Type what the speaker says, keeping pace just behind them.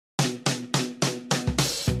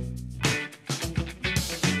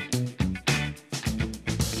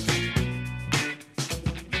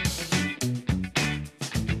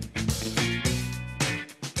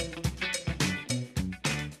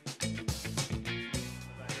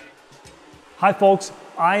Hi folks,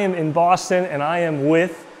 I am in Boston and I am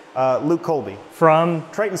with Luke Colby from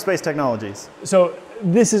Triton Space Technologies. So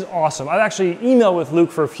this is awesome. I've actually emailed with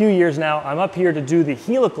Luke for a few years now. I'm up here to do the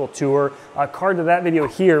helical tour, card to that video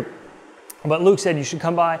here. But Luke said you should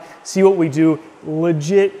come by, see what we do,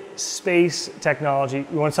 legit space technology.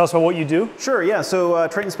 You want to tell us about what you do? Sure, yeah. So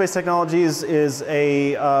Triton Space Technologies is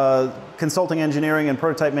a consulting engineering and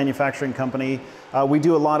prototype manufacturing company. We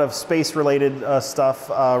do a lot of space-related stuff,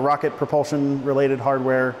 rocket propulsion-related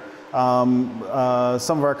hardware. Some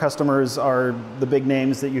of our customers are the big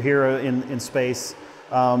names that you hear in space.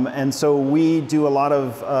 And so we do a lot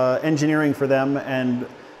of engineering for them, and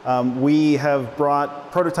we have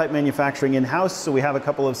brought prototype manufacturing in-house, so we have a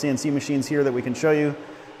couple of CNC machines here that we can show you.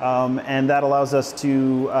 And that allows us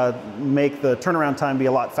to make the turnaround time be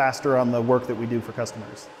a lot faster on the work that we do for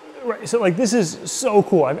customers. Right, so like this is so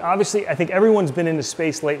cool. Obviously, I think everyone's been into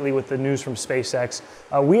space lately with the news from SpaceX.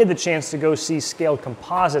 We had the chance to go see scaled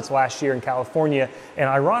composites last year in California, and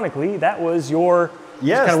ironically, that was your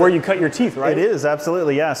kind of where you cut your teeth, right? It is,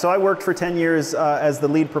 absolutely, yeah. So I worked for 10 years as the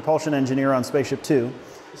lead propulsion engineer on Spaceship Two.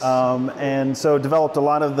 And so developed a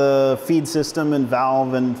lot of the feed system and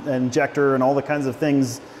valve and injector and all the kinds of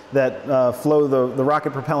things that flow the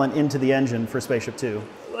rocket propellant into the engine for Spaceship Two.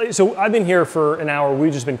 So I've been here for an hour.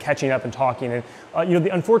 We've just been catching up and talking. And you know,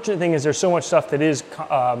 the unfortunate thing is there's so much stuff that is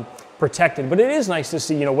protected. But it is nice to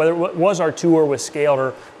see, you know, whether it was our tour with Scaled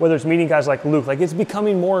or whether it's meeting guys like Luke, like it's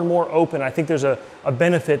becoming more and more open. I think there's a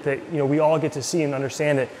benefit that, you know, we all get to see and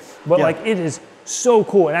understand it. But like it is so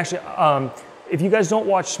cool. And actually, if you guys don't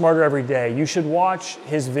watch Smarter Every Day, you should watch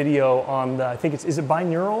his video on the, I think is it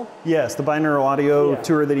binaural? Yes, the binaural audio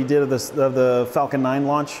tour that he did of the Falcon 9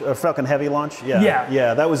 launch, Falcon Heavy launch.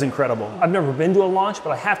 Yeah, that was incredible. I've never been to a launch,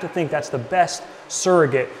 but I have to think that's the best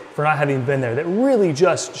surrogate for not having been there. That really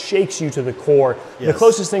just shakes you to the core. Yes. The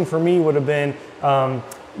closest thing for me would have been,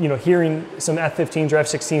 you know, hearing some F-15s or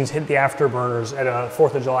F-16s hit the afterburners at a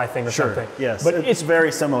 4th of July thing or something. Yes, but it's very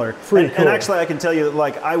similar. Pretty cool. And actually, I can tell you,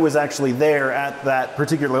 like, I was actually there at that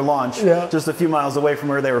particular launch, just a few miles away from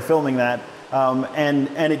where they were filming that. And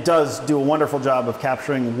it does do a wonderful job of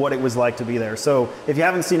capturing what it was like to be there. So if you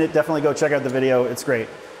haven't seen it, definitely go check out the video. It's great.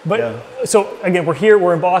 But so again, we're here,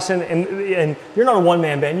 we're in Boston, and you're not a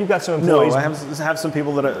one-man band. You've got some employees. No, I have some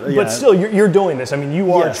people that are. But still, you're doing this. I mean,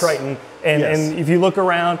 you are Triton, and if you look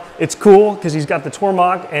around, it's cool because he's got the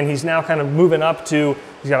Tormach, and he's now kind of moving up to.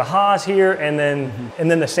 He's got a Haas here, and then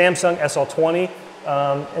the Samsung SL20,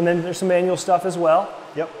 and then there's some manual stuff as well.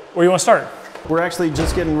 Yep. Where do you want to start? We're actually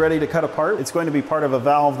just getting ready to cut apart. It's going to be part of a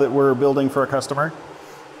valve that we're building for a customer.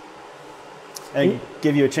 And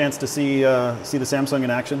give you a chance to see the Samsung in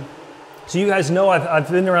action. So you guys know I've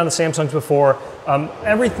been around the Samsungs before.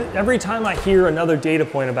 Every time I hear another data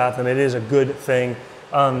point about them, it is a good thing.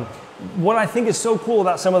 What I think is so cool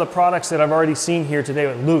about some of the products that I've already seen here today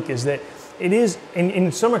with Luke is that it is,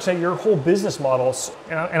 in so much that your whole business models,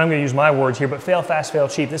 and I'm going to use my words here, but fail fast, fail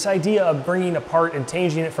cheap. This idea of bringing a part and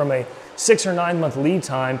changing it from a 6 or 9 month lead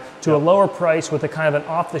time to a lower price with a kind of an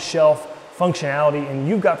off-the-shelf functionality, and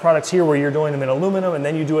you've got products here where you're doing them in aluminum, and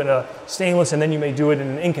then you do it in a stainless, and then you may do it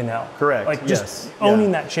in an Inconel. Correct. Like just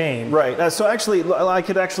owning that chain. Right. So actually, I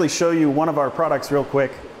could actually show you one of our products real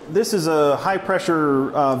quick. This is a high pressure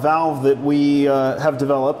valve that we have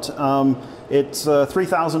developed. It's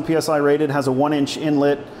 3,000 psi rated, has a 1-inch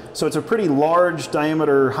inlet. So it's a pretty large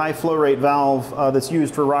diameter, high flow rate valve that's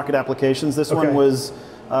used for rocket applications. This one was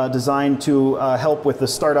designed to help with the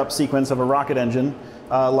startup sequence of a rocket engine.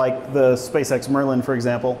 Like the SpaceX Merlin, for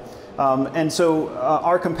example. And so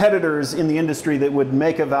our competitors in the industry that would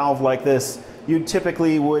make a valve like this, you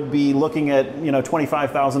typically would be looking at, you know,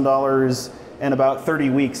 $25,000 and about 30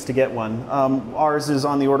 weeks to get one. Ours is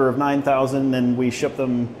on the order of 9,000, and we ship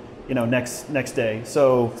them, you know, next day.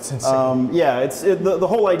 So the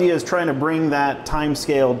whole idea is trying to bring that time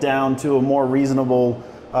scale down to a more reasonable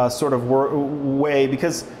sort of way,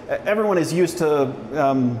 because everyone is used to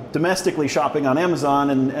domestically shopping on Amazon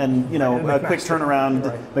and you know, a quick turnaround,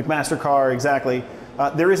 McMaster-Carr, exactly.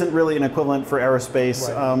 There isn't really an equivalent for aerospace,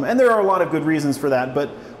 and there are a lot of good reasons for that, but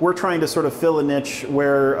we're trying to sort of fill a niche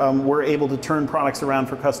where we're able to turn products around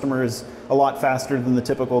for customers a lot faster than the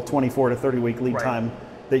typical 24 to 30 week lead time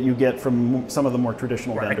that you get from some of the more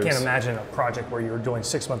traditional vendors. I can't imagine a project where you're doing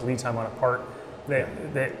 6 month lead time on a part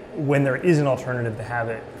that when there is an alternative to have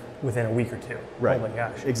it within a week or two. Right. Oh my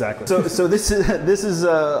gosh. Exactly. So this is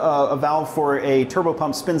a valve for a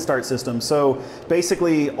turbopump spin start system. So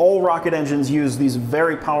basically all rocket engines use these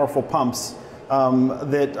very powerful pumps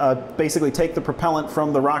that basically take the propellant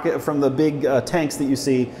from the rocket, from the big tanks that you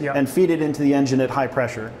see, and feed it into the engine at high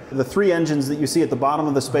pressure. The 3 engines that you see at the bottom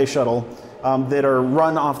of the space shuttle that are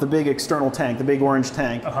run off the big external tank, the big orange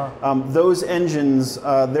tank, those engines,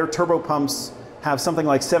 their turbo pumps have something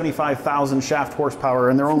like 75,000 shaft horsepower,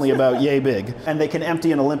 and they're only about yay big. And they can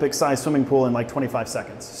empty an Olympic-sized swimming pool in like 25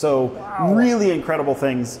 seconds. So really incredible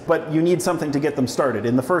things, but you need something to get them started.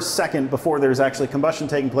 In the first second before there's actually combustion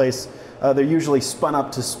taking place, they're usually spun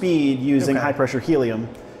up to speed using high-pressure helium.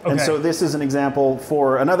 And so this is an example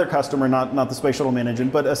for another customer, not the Space Shuttle main engine,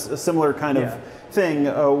 but a similar kind of thing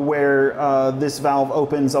where this valve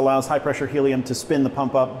opens, allows high-pressure helium to spin the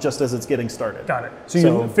pump up just as it's getting started. Got it.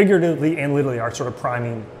 So you figuratively and literally are sort of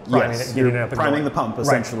priming it, getting it up and priming the pump,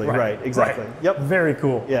 essentially. Right, exactly. Yep. Very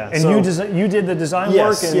cool. Yeah. And so you did the design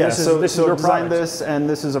work, and this is your product. Designed this, and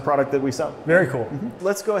this is a product that we sell. Very cool.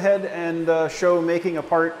 Let's go ahead and show making a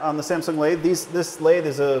part on the Samsung lathe. This lathe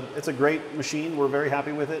is it's a great machine. We're very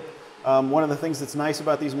happy with it. One of the things that's nice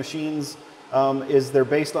about these machines is they're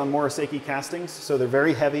based on Murasaki castings, so they're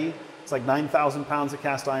very heavy. It's like 9,000 pounds of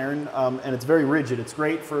cast iron, and it's very rigid. It's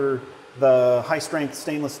great for the high-strength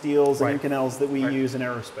stainless steels and Inconels that we use in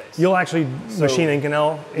aerospace. You'll actually machine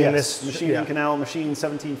Inconel in this? Machine Inconel, machine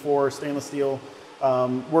 17.4 stainless steel.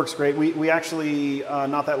 Works great. We actually,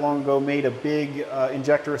 not that long ago, made a big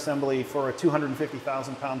injector assembly for a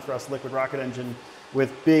 250,000 pound thrust liquid rocket engine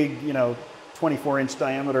with big, 24-inch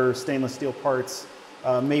diameter stainless steel parts.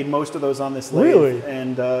 Made most of those on this lathe,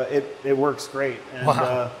 and it works great.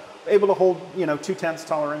 And able to hold 2/10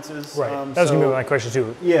 tolerances. Right. That was going to be my question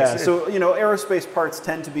too. Yeah. So aerospace parts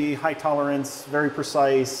tend to be high tolerance, very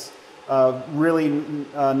precise. Really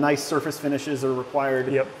nice surface finishes are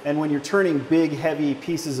required. Yep. And when you're turning big, heavy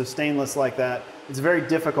pieces of stainless like that, it's very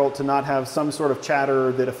difficult to not have some sort of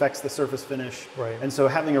chatter that affects the surface finish. Right. And so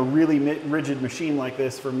having a really rigid machine like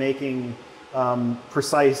this for making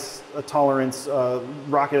precise tolerance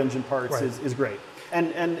rocket engine parts is great.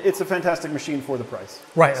 And it's a fantastic machine for the price.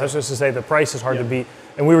 Right, I was just to say the price is hard to beat.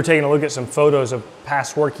 And we were taking a look at some photos of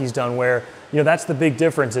past work he's done where, that's the big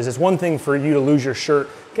difference is it's one thing for you to lose your shirt,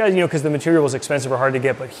 because the material is expensive or hard to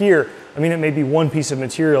get, but here, it may be one piece of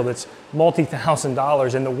material that's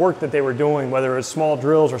multi-$1,000s, and the work that they were doing, whether it's small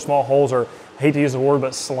drills or small holes, or I hate to use the word,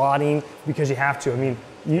 but slotting, because you have to.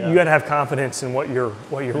 You got to have confidence in what you're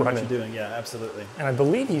running. What you're doing, yeah, absolutely. And I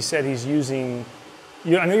believe he said he's using,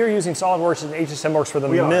 I know you're using SolidWorks and HSM Works for the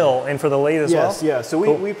mill and for the lathe as well? Yes, yeah. So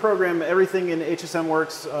we program everything in HSM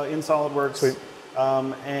Works, in SolidWorks. Sweet.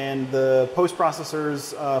 And the post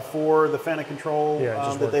processors for the fan and control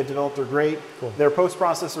that they've developed are great. Cool. Their post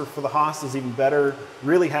processor for the Haas is even better.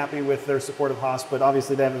 Really happy with their support of Haas, but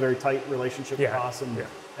obviously they have a very tight relationship with Haas.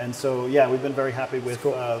 And so, we've been very happy with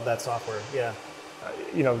that software. Yeah.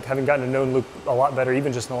 Having gotten to know Luke a lot better,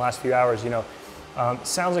 even just in the last few hours,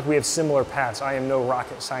 sounds like we have similar paths. I am no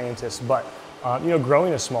rocket scientist, but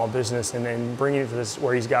growing a small business and then bringing it to this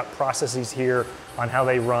where he's got processes here on how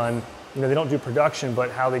they run. They don't do production,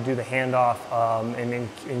 but how they do the handoff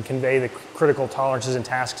and convey the critical tolerances and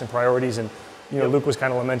tasks and priorities. And Luke was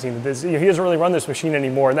kind of lamenting that this, he doesn't really run this machine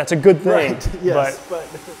anymore, and that's a good thing. Right. Yes, but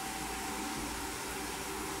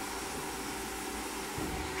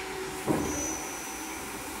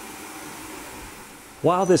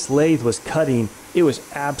while this lathe was cutting, it was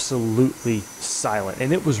absolutely silent,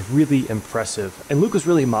 and it was really impressive. And Luke was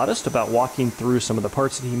really modest about walking through some of the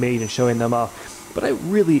parts that he made and showing them off, but it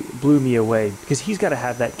really blew me away because he's got to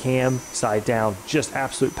have that cam side down, just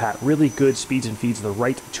absolute pat, really good speeds and feeds, the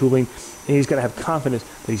right tooling, and he's got to have confidence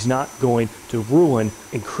that he's not going to ruin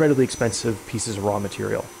incredibly expensive pieces of raw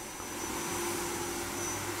material.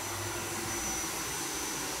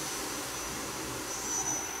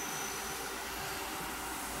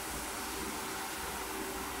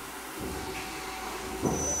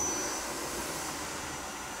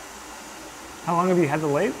 How long have you had the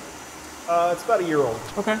lathe? It's about a year old.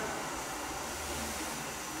 Okay.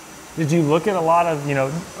 Did you look at a lot of,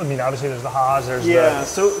 obviously there's the Haas, there's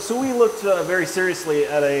so we looked very seriously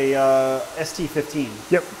at a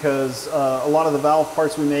ST15. Yep. Because a lot of the valve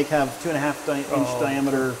parts we make have 2.5-inch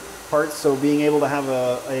diameter parts, so being able to have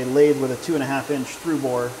a lathe with a 2.5-inch through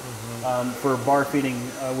bore for bar feeding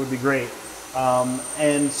would be great.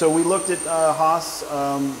 And so we looked at Haas,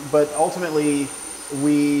 but ultimately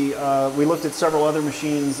we looked at several other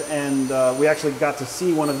machines, and we actually got to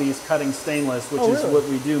see one of these cutting stainless, which is what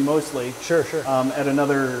we do mostly. Sure. At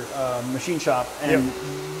another machine shop, and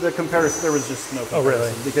the comparison, there was just no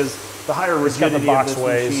comparison because the higher rigidity of this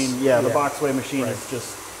machine, the Boxway machine is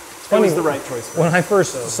just. It was the right choice. When I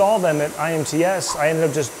first saw them at IMTS, I ended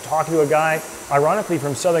up just talking to a guy, ironically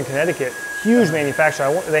from Southern Connecticut. huge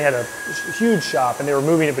manufacturer. They had a huge shop, and they were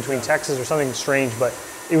moving it between Texas or something strange, but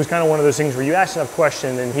it was kind of one of those things where you asked enough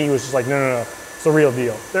questions, and he was just like, no, it's the real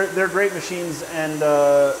deal. They're great machines, and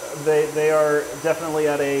they are definitely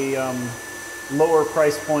at a lower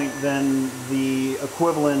price point than the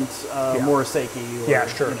equivalent Murasaki. Yeah,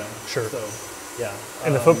 sure, sure. So, yeah.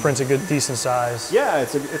 And the footprint's a good, decent size. Yeah,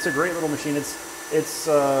 it's a great little machine. It's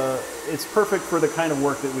perfect for the kind of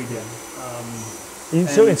work that we do.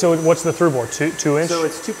 So what's the through bore? 2 inch? So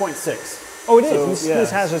it's 2.6. Oh, it is. This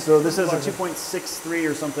has a 2.63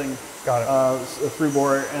 or something. Got it. A through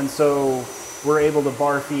bore, and so we're able to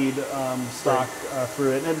bar feed stock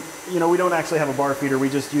through it. And we don't actually have a bar feeder. We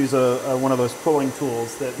just use one of those pulling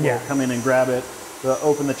tools that will come in and grab it,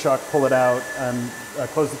 open the chuck, pull it out, and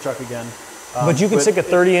close the chuck again. But you can stick a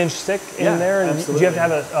 30-inch stick in there, and absolutely. do you have to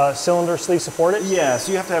have a cylinder sleeve support it? Yeah,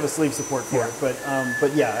 so you have to have a sleeve support for it. But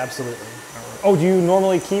yeah, absolutely. Oh, do you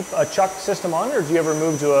normally keep a chuck system on, or do you ever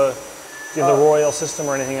move to the Royal system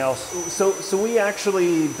or anything else? So we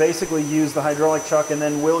actually basically use the hydraulic chuck, and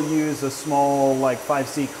then we'll use a small, like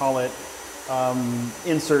 5C collet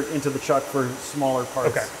insert into the chuck for smaller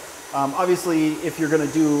parts. Okay. Obviously, if you're going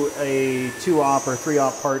to do a 2-op or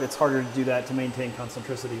 3-op part, it's harder to do that to maintain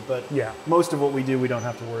concentricity. But most of what we do, we don't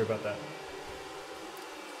have to worry about that.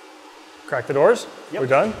 Crack the doors. Yep. We're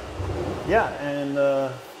done. Yeah,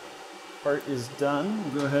 and part is done.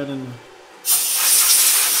 We'll go ahead and.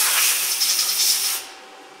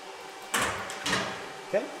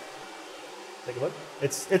 Okay. Take a look.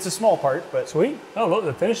 It's a small part, but sweet. Oh, look,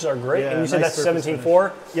 the finishes are great. Yeah, and you said nice that's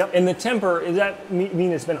 17.4. Yep. And the temper, does that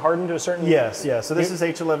mean it's been hardened to a certain? Yes. Yeah. So this is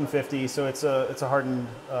H1150. So it's a hardened.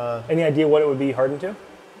 Any idea what it would be hardened to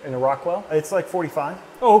in a Rockwell? It's like 45.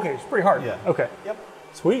 Oh, okay. It's pretty hard. Yeah. Okay. Yep.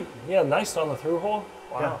 Sweet. Yeah. Nice on the through hole.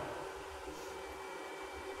 Wow. Yeah.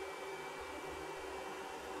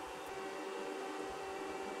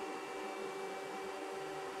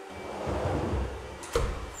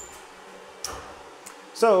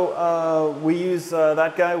 So we use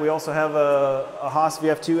that guy. We also have a Haas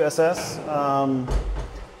VF2 SS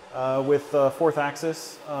with 4th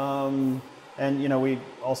axis, and we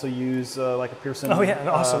also use like a Pearson. Oh yeah,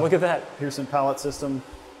 awesome! Look at that Pearson pallet system.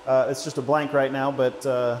 It's just a blank right now, but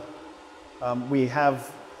we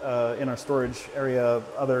have in our storage area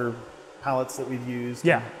other pallets that we've used.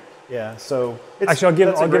 Yeah. Yeah. So actually,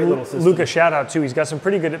 I'll give Luke a shout out too. He's got some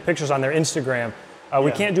pretty good pictures on their Instagram.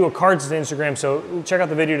 We can't do a cards to Instagram, so check out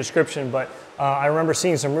the video description. But I remember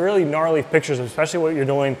seeing some really gnarly pictures, especially what you're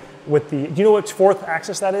doing with the. Do you know which 4th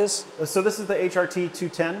axis that is? So this is the HRT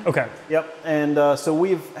 210. Okay. Yep. And so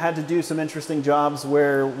we've had to do some interesting jobs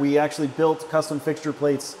where we actually built custom fixture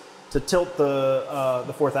plates to tilt the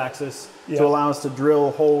 4th axis to allow us to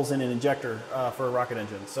drill holes in an injector for a rocket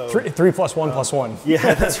engine. So 3 plus 1 plus 1.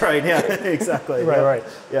 Yeah, that's right. Yeah, exactly. Right, right.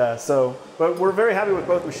 Yeah. So, but we're very happy with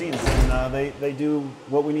both machines, and they do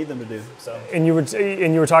what we need them to do. So. And you were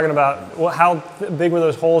talking about how big were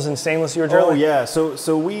those holes in stainless you were drilling? Oh yeah.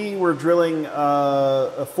 So we were drilling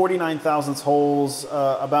 49 thousandths holes,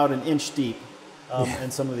 about an inch deep,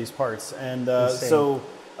 in some of these parts, and so.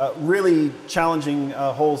 Really challenging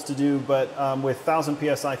holes to do, but with 1,000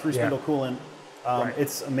 psi 3-spindle coolant,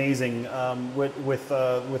 it's amazing. With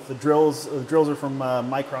the drills are from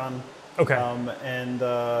Micron. Okay. And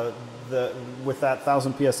with that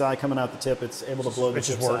 1,000 psi coming out the tip, it's able to blow the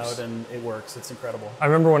chips out, and it works. It's incredible. I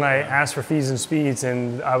remember when I asked for feeds and speeds,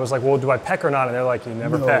 and I was like, "Well, do I peck or not?" And they're like, "You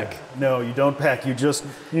never peck." No, you don't peck. You just go.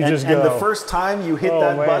 And the first time you hit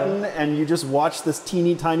that button, and you just watch this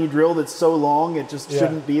teeny tiny drill that's so long, it just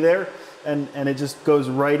shouldn't be there. And it just goes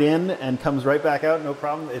right in and comes right back out, no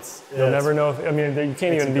problem. You'll never know if, you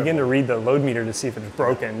can't even begin to read the load meter to see if it's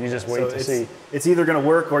broken. You just wait to see. It's either going to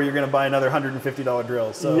work or you're going to buy another $150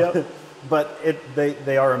 drill. So, but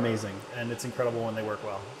they are amazing, and it's incredible when they work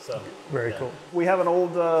well. So very cool. We have an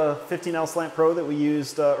old 15L Slant Pro that we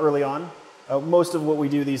used early on. Most of what we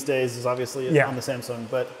do these days is obviously on the Samsung,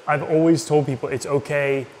 but I've always told people it's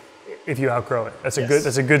okay if you outgrow it. That's a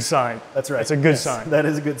good sign. That's right. That's a good sign. That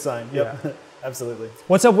is a good sign. Yep. Yeah. Absolutely.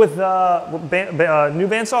 What's up with new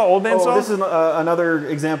bandsaw, old bandsaw? Oh, this is another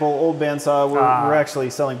example, old bandsaw. We're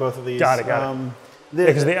actually selling both of these. Got it.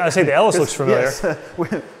 Because I say the Ellis looks familiar. Yes,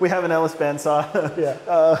 we have an Ellis bandsaw.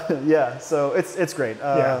 So it's great.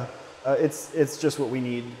 It's just what we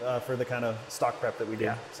need for the kind of stock prep that we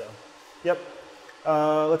do. So, yep.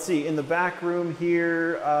 Let's see, in the back room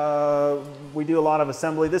here, we do a lot of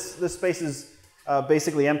assembly. This space is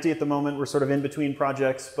basically empty at the moment. We're sort of in between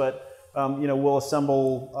projects, but we'll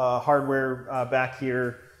assemble hardware back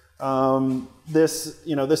here. This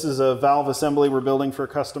is a valve assembly we're building for a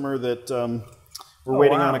customer that We're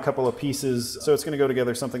waiting on a couple of pieces, so it's going to go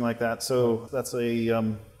together something like that. So that's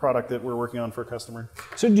a product that we're working on for a customer.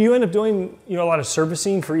 So do you end up doing a lot of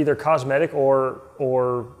servicing for either cosmetic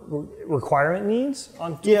or requirement needs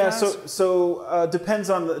on tool paths? So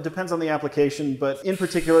depends on the application, but in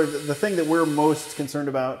particular, the thing that we're most concerned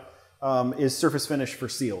about is surface finish for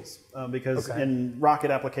seals, because in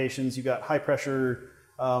rocket applications, you've got high pressure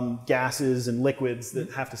gases and liquids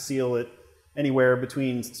that have to seal it anywhere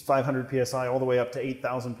between 500 psi all the way up to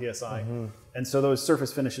 8,000 psi. And so those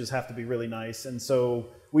surface finishes have to be really nice. And so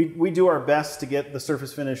we do our best to get the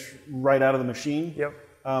surface finish right out of the machine.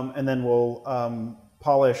 And then we'll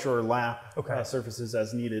polish or lap surfaces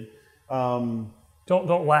as needed.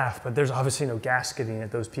 Don't laugh, but there's obviously no gasketing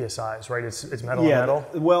at those PSIs, right? It's metal on metal.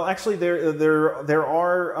 Well, actually, there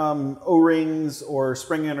are O-rings or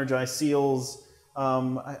spring energized seals.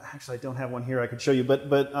 Actually, I don't have one here I could show you,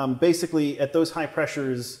 but basically at those high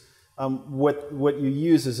pressures, what you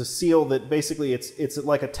use is a seal that basically it's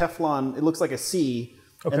like a Teflon. It looks like a C,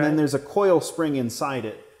 and then there's a coil spring inside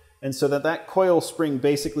it, and so that coil spring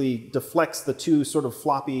basically deflects the two sort of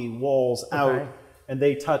floppy walls out, and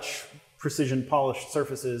they touch precision polished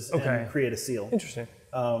surfaces and create a seal. Interesting.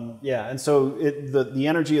 And so the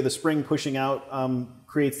energy of the spring pushing out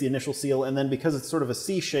creates the initial seal, and then because it's sort of a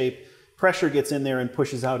C shape, pressure gets in there and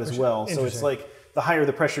pushes out as well. So it's like the higher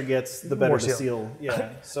the pressure gets, the better the seal.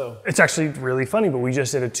 So it's actually really funny, but we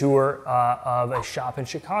just did a tour of a shop in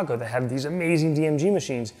Chicago that had these amazing DMG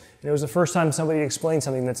machines. And it was the first time somebody explained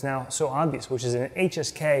something that's now so obvious, which is an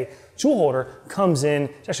HSK tool holder comes in,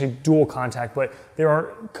 it's actually dual contact, but there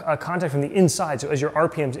are contact from the inside. So as your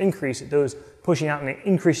RPMs increase, it goes pushing out and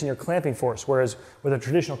increasing your clamping force. Whereas with a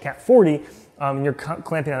traditional Cat 40, you're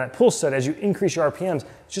clamping on that pull stud. As you increase your RPMs,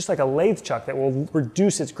 it's just like a lathe chuck that will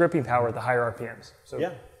reduce its gripping power at the higher RPMs. So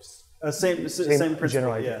same principle.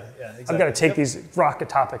 General idea. Exactly. I've got to take these rocket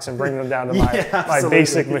topics and bring them down to my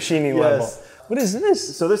basic machining level. What is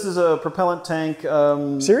this? So this is a propellant tank.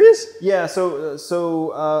 Serious? Yeah.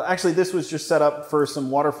 So actually, this was just set up for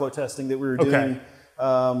some water flow testing that we were doing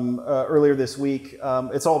earlier this week.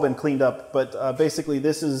 It's all been cleaned up, but basically,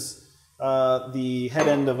 this is the head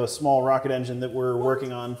end of a small rocket engine that we're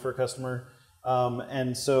working on for a customer.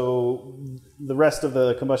 And so the rest of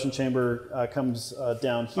the combustion chamber comes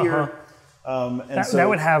down here. And that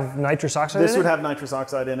would have nitrous oxide in it? This would have nitrous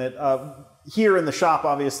oxide in it. Here in the shop,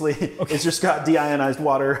 obviously, it's just got deionized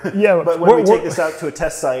water. But when we take this out to a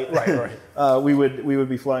test site, we would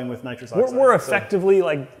be flowing with nitrous oxide. We're effectively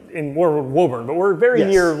we're Woburn, but we're very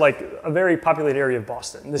near a very populated area of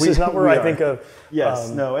Boston. This is not where I think of.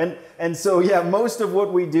 And so most of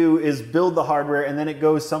what we do is build the hardware, and then it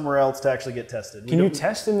goes somewhere else to actually get tested. Can you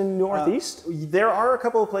test in the Northeast? There are a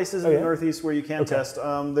couple of places in the Northeast where you can test.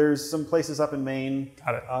 There's some places up in Maine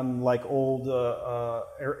on like old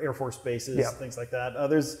Air Force bases, things like that.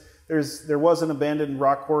 There was an abandoned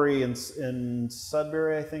rock quarry in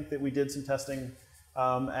Sudbury, I think, that we did some testing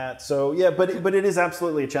at. So but it is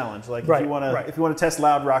absolutely a challenge. Like if you want to test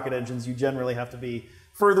loud rocket engines, you generally have to be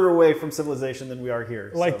further away from civilization than we are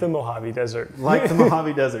here. Like the Mojave Desert. Like the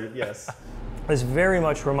Mojave Desert, yes. This very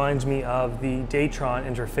much reminds me of the Datron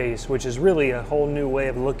interface, which is really a whole new way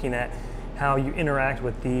of looking at how you interact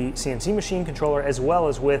with the CNC machine controller as well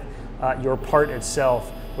as with your part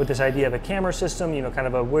itself, with this idea of a camera system, kind of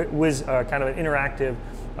kind of an interactive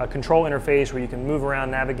control interface where you can move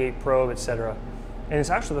around, navigate, probe, etc. And it's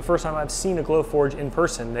actually the first time I've seen a Glowforge in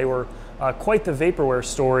person. They were quite the vaporware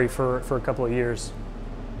story for a couple of years.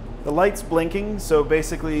 The light's blinking, so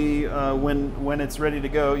basically when it's ready to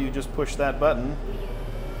go, you just push that button,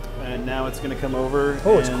 and now it's going to come over.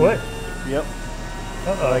 Oh, it's quick. Yep.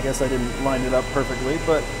 I guess I didn't line it up perfectly,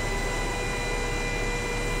 but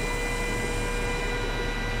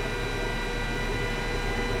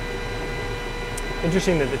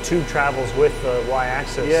interesting that the tube travels with the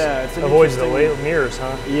y-axis. Yeah, it's avoids the mirrors,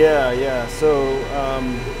 huh? Yeah. So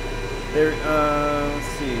let's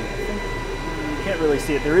see. I think you can't really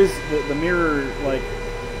see it. There is the mirror, like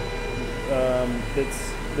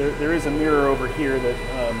there is a mirror over here that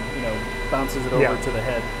bounces it over to the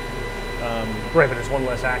head. Right, but it's one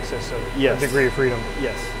less axis of a degree of freedom.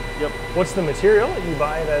 Yes. Yep. What's the material? You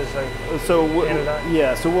buy it as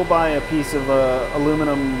anodized? So we'll buy a piece of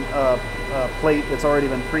aluminum plate that's already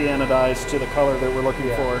been pre-anodized to the color that we're looking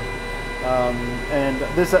for. And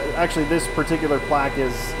this particular plaque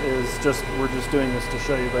is just, we're just doing this to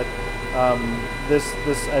show you, but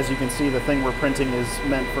this as you can see, the thing we're printing is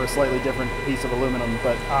meant for a slightly different piece of aluminum.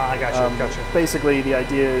 But I gotcha. Basically, the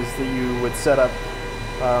idea is that you would set up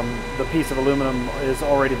the piece of aluminum is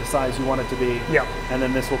already the size you want it to be. Yeah. And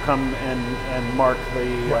then this will come and mark the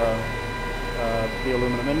the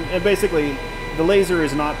aluminum. And basically, the laser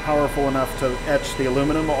is not powerful enough to etch the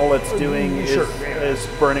aluminum. All it's doing is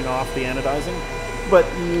burning off the anodizing. But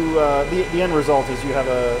you, the end result is you have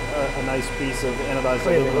a nice piece of anodized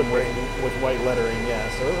aluminum with white lettering. Yeah,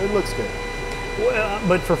 so it looks good. Well,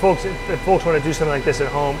 but for folks, if folks want to do something like this at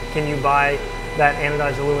home, can you buy that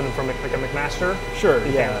anodized aluminum from like a McMaster? Sure.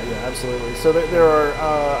 Yeah, absolutely. So there are.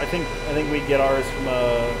 I think we get ours from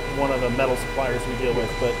one of the metal suppliers we deal with.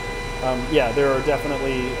 But yeah, there are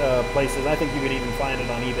definitely places. I think you could even find it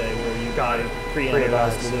on eBay where you buy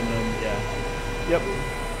pre-anodized aluminum. Yeah. Yep.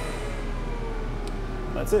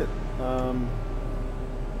 That's it.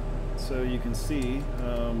 So you can see.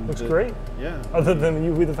 Looks great. Yeah. Other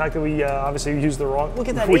than the fact that we obviously used the wrong. Look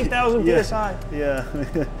at that, 8,000 psi. Yeah.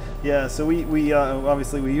 Yeah. So we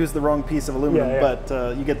obviously we used the wrong piece of aluminum,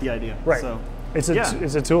 but you get the idea. Right. So it's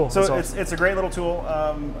a tool. So it's a great little tool.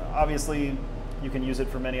 Obviously, you can use it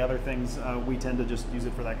for many other things. We tend to just use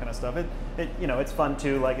it for that kind of stuff. It's fun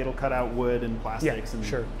too. Like it'll cut out wood and plastics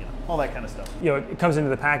and all that kind of stuff. It comes into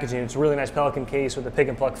the packaging. It's a really nice Pelican case with the pick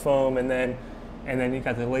and pluck foam, and then you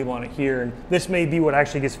got the label on it here. And this may be what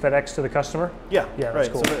actually gets FedEx to the customer. Yeah. Yeah. Right. That's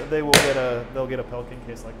cool. So they'll get a Pelican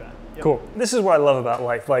case like that. Yep. Cool. This is what I love about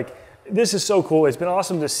life. Like, this is so cool. It's been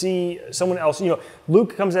awesome to see someone else.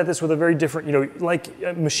 Luke comes at this with a very different.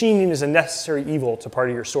 Machining is a necessary evil to part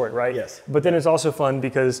of your story, right? Yes. But then it's also fun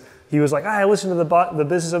because he was like, I listened to the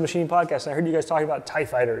Business of Machining podcast, and I heard you guys talking about TIE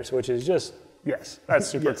fighters, which is just. Yes, that's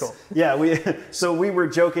super cool. Yeah, we were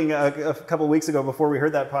joking a couple weeks ago before we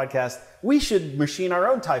heard that podcast. We should machine our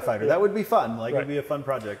own TIE fighter. That would be fun. Like it'd be a fun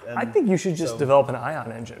project. And I think you should just develop an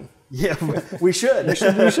ion engine. Yeah, we should. We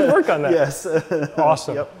should work on that. Yes.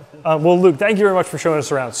 Awesome. Yep. Well, Luke, thank you very much for showing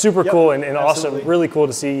us around. Super cool and awesome. Absolutely. Really cool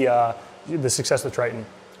to see the success with Triton.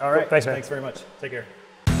 All right. Cool. Thanks, man. Thanks very much. Take care.